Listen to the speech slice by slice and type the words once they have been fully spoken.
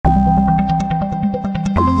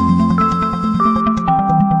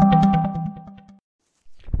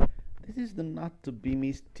not to be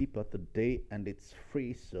missed tip of the day, and it's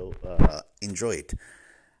free, so enjoy it.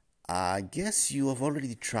 I guess you have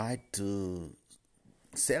already tried to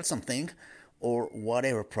sell something or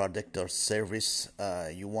whatever product or service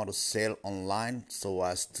you want to sell online so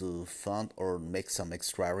as to fund or make some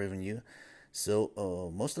extra revenue. So,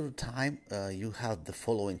 most of the time, you have the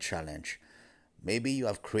following challenge. Maybe you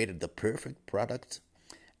have created the perfect product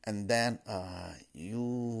and then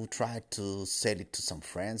you try to sell it to some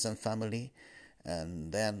friends and family,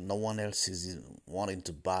 and then no one else is wanting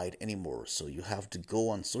to buy it anymore, so you have to go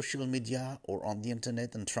on social media or on the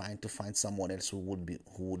internet and trying to find someone else who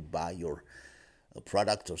would buy your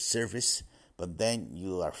product or service. But then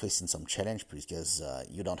you are facing some challenge because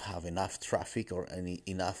you don't have enough traffic or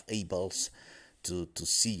enough eyeballs to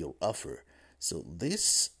see your offer. So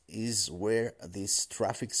this is where this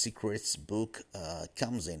Traffic Secrets book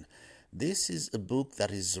comes in. This is a book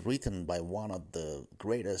that is written by one of the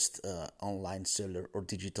greatest online seller or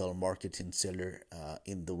digital marketing seller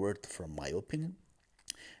in the world, from my opinion.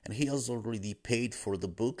 And he has already paid for the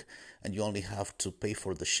book, and you only have to pay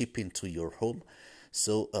for the shipping to your home.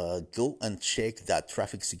 So go and check that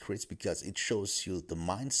Traffic Secrets, because it shows you the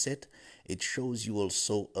mindset. It shows you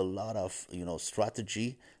also a lot of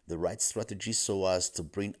strategy, the right strategy, so as to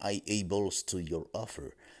bring eyeballs to your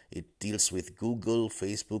offer. It deals with Google,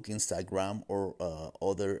 Facebook, Instagram, or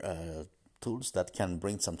other tools that can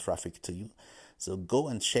bring some traffic to you. So go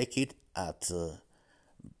and check it at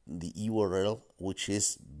the URL, which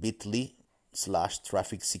is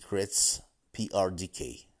bit.ly/traffic secrets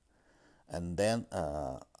PRDK. And then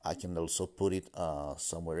I can also put it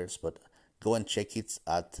somewhere else, but go and check it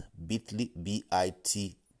at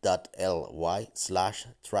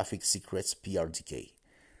bit.ly/traffic secrets PRDK.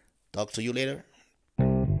 Talk to you later.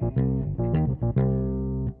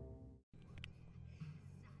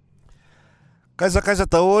 Kaza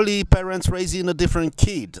Daoli, parents raising a different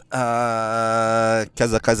kid.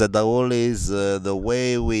 Kaza Daoli is the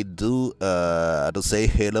way we do to say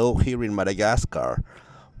hello here in Madagascar.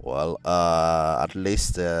 Well, at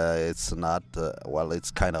least it's not, well, it's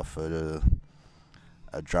kind of a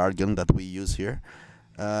jargon that we use here.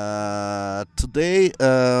 Today,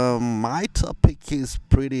 my topic is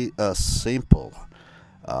pretty simple.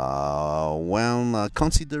 When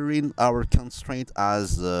considering our constraint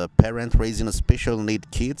as a parent raising a special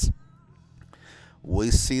need kids,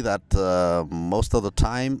 we see that most of the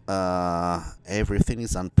time everything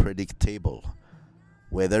is unpredictable.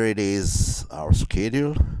 Whether it is our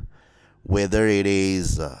schedule, whether it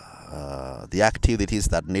is the activities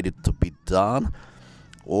that needed to be done,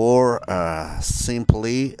 or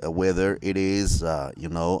simply whether it is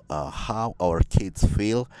how our kids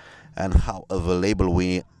feel and how available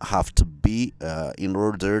we have to be in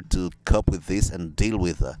order to cope with this and deal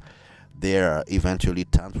with their eventually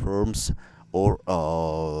tantrums or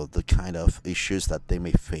the kind of issues that they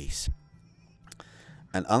may face.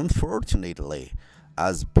 And unfortunately,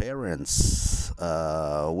 as parents,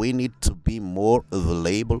 we need to be more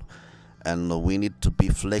available and we need to be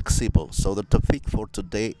flexible. So the topic for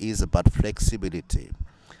today is about flexibility.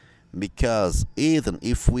 Because even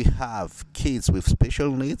if we have kids with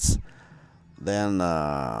special needs, then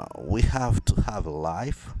we have to have a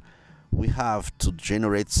life. We have to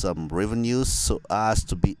generate some revenues so as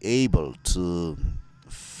to be able to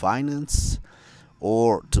finance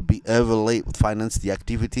or to be able to finance the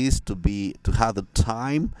activities, to have the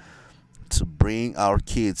time to bring our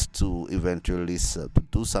kids to eventually to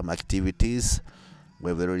do some activities,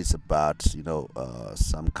 whether it's about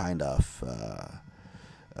some kind of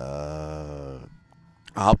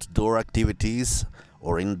outdoor activities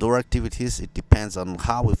or indoor activities. It depends on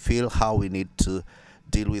how we feel, how we need to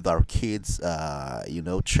deal with our kids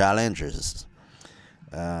challenges.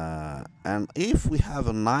 And if we have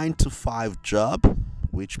a 9 to 5 job,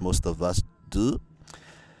 which most of us do,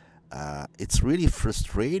 it's really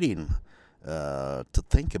frustrating to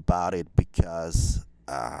think about it, because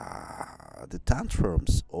the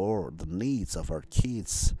tantrums or the needs of our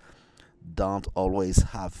kids don't always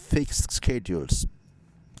have fixed schedules.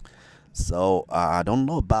 So I don't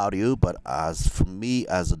know about you, but as for me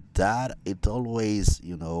as a dad, it always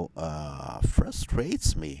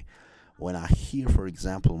frustrates me when I hear, for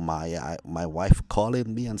example, my wife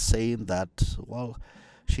calling me and saying that, well,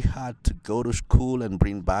 she had to go to school and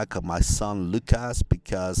bring back my son Lucas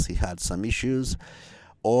because he had some issues,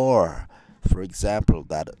 or for example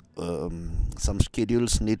that some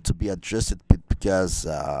schedules need to be adjusted because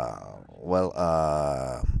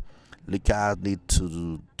Lucas need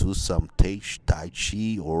to do some tai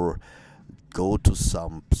chi or go to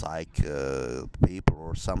some psych paper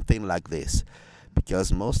or something like this,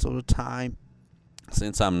 because most of the time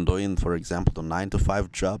since I'm doing, for example, the 9 to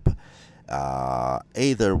 5 job,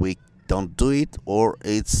 either we don't do it, or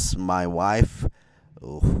it's my wife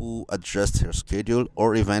who adjusts her schedule,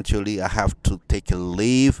 or eventually I have to take a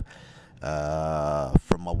leave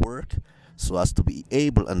from my work so as to be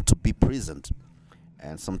able and to be present.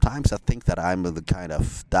 And sometimes I think that I'm the kind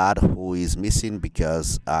of dad who is missing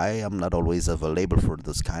because I am not always available for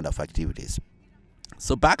those kind of activities.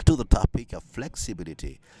 So back to the topic of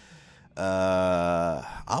flexibility.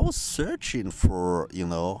 I was searching for,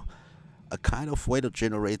 a kind of way to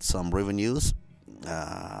generate some revenues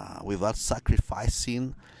without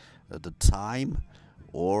sacrificing the time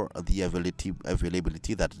or the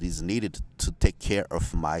availability that is needed to take care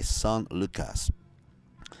of my son Lucas.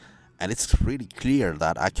 And it's really clear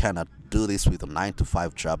that I cannot do this with a 9 to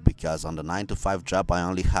 5 job, because on the 9 to 5 job I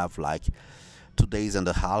only have like 2 days and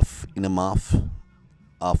a half in a month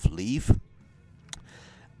of leave.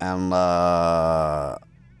 And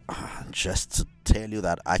just to tell you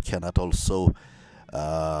that I cannot also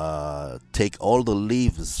take all the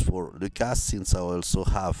leaves for Lucas, since I also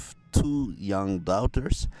have two young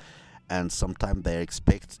daughters, and sometimes they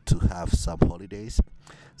expect to have some holidays.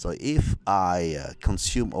 So if I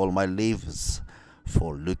consume all my leaves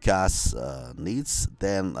for Lucas' needs,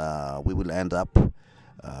 then we will end up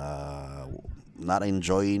not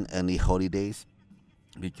enjoying any holidays,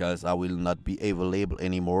 because I will not be available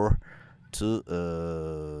anymore to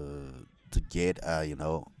get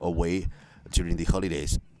away during the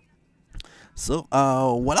holidays. So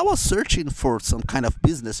when I was searching for some kind of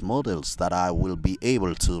business models that I will be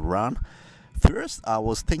able to run, first I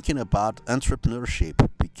was thinking about entrepreneurship,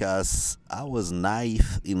 because I was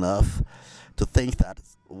naive enough to think that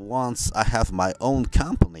once I have my own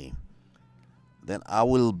company, then I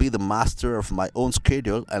will be the master of my own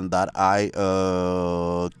schedule, and that I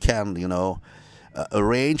can,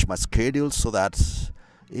 arrange my schedule so that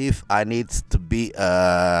if I need to be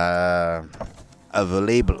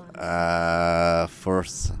available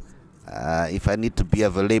if I need to be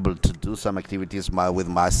available to do some activities with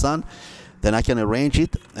my son, then I can arrange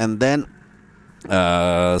it, and then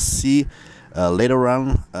see later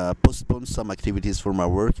on, postpone some activities for my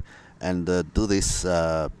work, and do this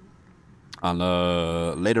on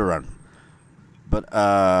later on. But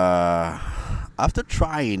after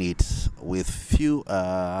trying it with few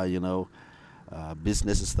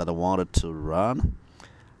businesses that I wanted to run,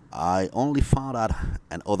 I only found out,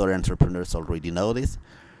 and other entrepreneurs already know this,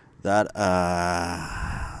 that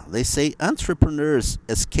they say entrepreneurs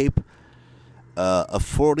escape a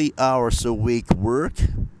 40 hours a week work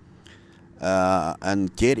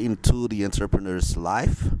and get into the entrepreneur's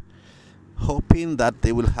life, hoping that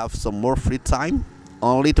they will have some more free time,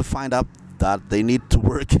 only to find out that they need to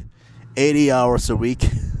work 80 hours a week.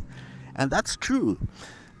 And that's true,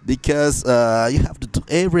 because you have to do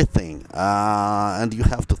everything, and you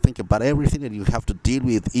have to think about everything, and you have to deal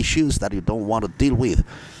with issues that you don't want to deal with.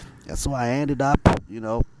 And so I ended up,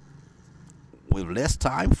 with less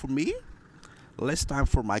time for me, less time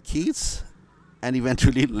for my kids, and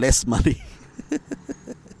eventually less money.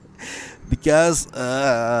 Because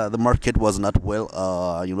the market was not well,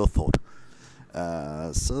 thought.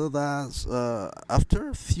 So that's after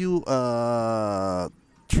a few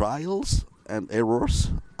trials and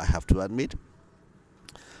errors, I have to admit,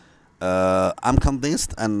 I'm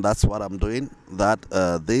convinced, and that's what I'm doing, that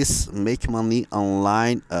this make money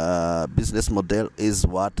online business model is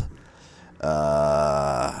what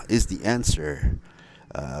is the answer.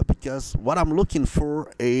 Because what I'm looking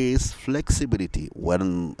for is flexibility.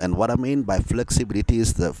 And what I mean by flexibility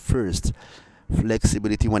is the first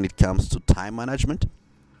flexibility when it comes to time management.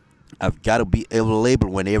 I've got to be available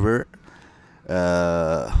whenever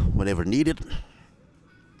needed.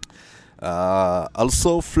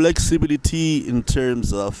 Also, flexibility in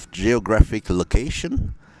terms of geographic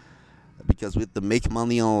location, because with the make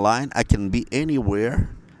money online, I can be anywhere.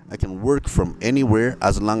 I can work from anywhere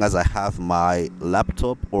as long as I have my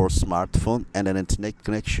laptop or smartphone and an internet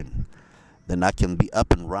connection. Then I can be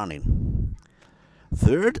up and running.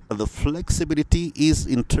 Third, the flexibility is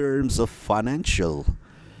in terms of financial,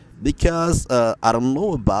 because I don't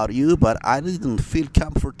know about you, but I didn't feel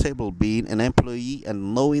comfortable being an employee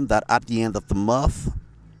and knowing that at the end of the month,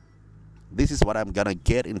 this is what I'm gonna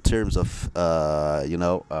get in terms of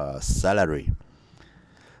salary.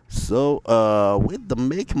 So with the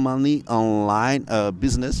make money online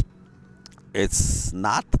business, it's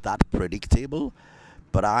not that predictable,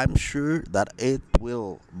 but I'm sure that it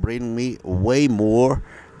will bring me way more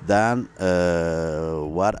than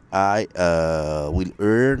what I will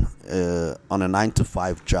earn on a 9 to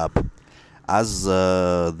 5 job. As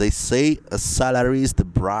they say, a salary is the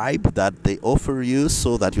bribe that they offer you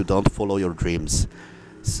so that you don't follow your dreams.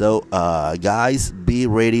 So, guys, be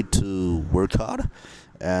ready to work hard,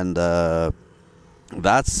 and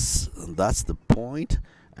that's the point.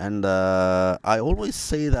 And I always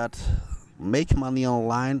say that make money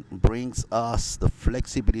online brings us the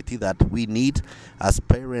flexibility that we need as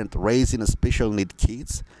parents raising special need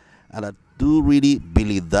kids, and I do really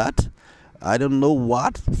believe that. I don't know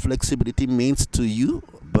what flexibility means to you,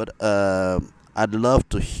 but I'd love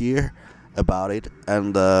to hear about it.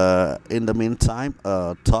 And in the meantime,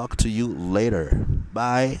 talk to you later.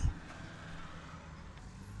 Bye.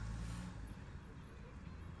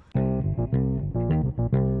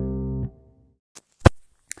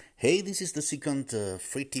 Hey, this is the second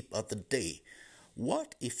free tip of the day.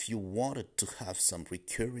 What if you wanted to have some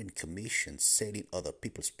recurring commission selling other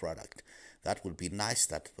people's product? That would be nice.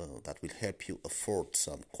 That will help you afford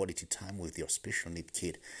some quality time with your special need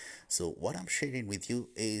kid. So what I'm sharing with you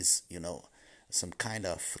is, some kind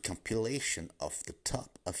of compilation of the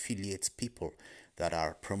top affiliates people that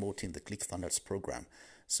are promoting the ClickFunnels program.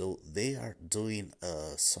 So they are doing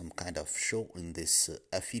some kind of show in this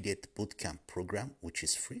affiliate bootcamp program, which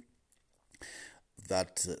is free,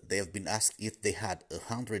 that they have been asked if they had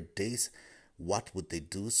 100 days, what would they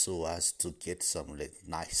do so as to get some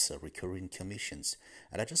nice recurring commissions.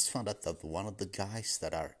 And I just found out that one of the guys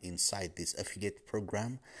that are inside this affiliate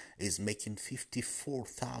program is making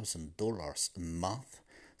 $54,000 a month.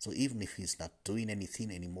 So even if he's not doing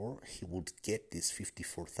anything anymore, he would get this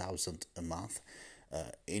 54,000 a month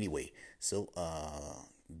anyway. So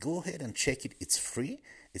go ahead and check it. It's free.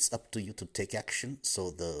 It's up to you to take action.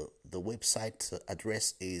 So the website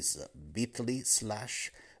address is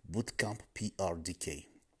bit.ly/bootcampprdk.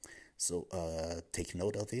 So take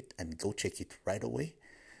note of it and go check it right away.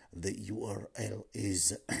 The URL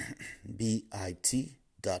is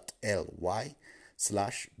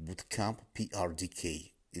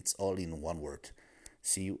bit.ly/bootcampprdk. It's all in one word.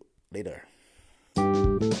 See you later.